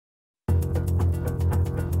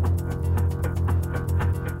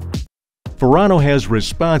Verano has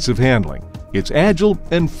responsive handling. It's agile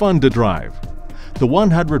and fun to drive. The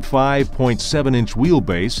 105.7-inch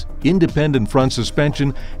wheelbase, independent front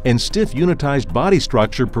suspension, and stiff unitized body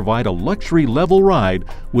structure provide a luxury level ride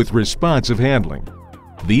with responsive handling.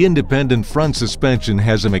 The independent front suspension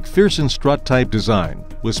has a McPherson strut-type design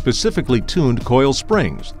with specifically tuned coil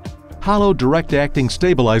springs, hollow direct-acting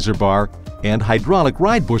stabilizer bar, and hydraulic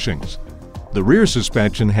ride bushings. The rear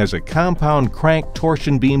suspension has a compound crank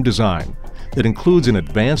torsion beam design that includes an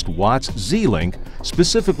advanced Watts Z-Link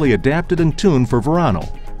specifically adapted and tuned for Verano.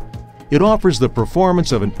 It offers the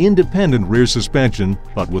performance of an independent rear suspension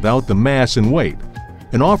but without the mass and weight,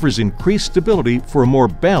 and offers increased stability for a more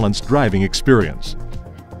balanced driving experience.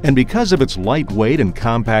 And because of its lightweight and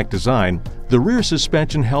compact design, the rear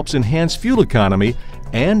suspension helps enhance fuel economy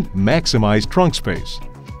and maximize trunk space.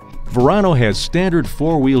 Verano has standard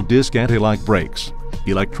four-wheel disc anti-lock brakes,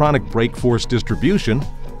 electronic brake force distribution,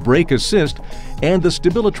 brake assist, and the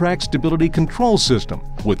StabiliTrak stability control system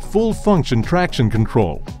with full-function traction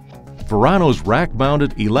control. Verano's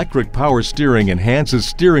rack-mounted electric power steering enhances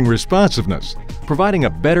steering responsiveness, providing a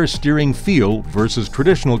better steering feel versus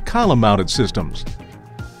traditional column-mounted systems.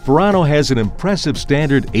 Verano has an impressive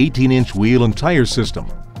standard 18-inch wheel and tire system.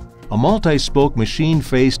 A multi-spoke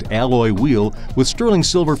machine-faced alloy wheel with sterling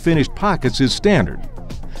silver finished pockets is standard.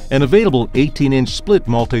 An available 18-inch split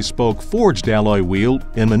multi-spoke forged alloy wheel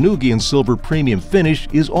in Manugian silver premium finish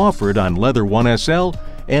is offered on Leather 1SL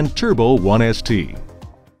and Turbo 1ST.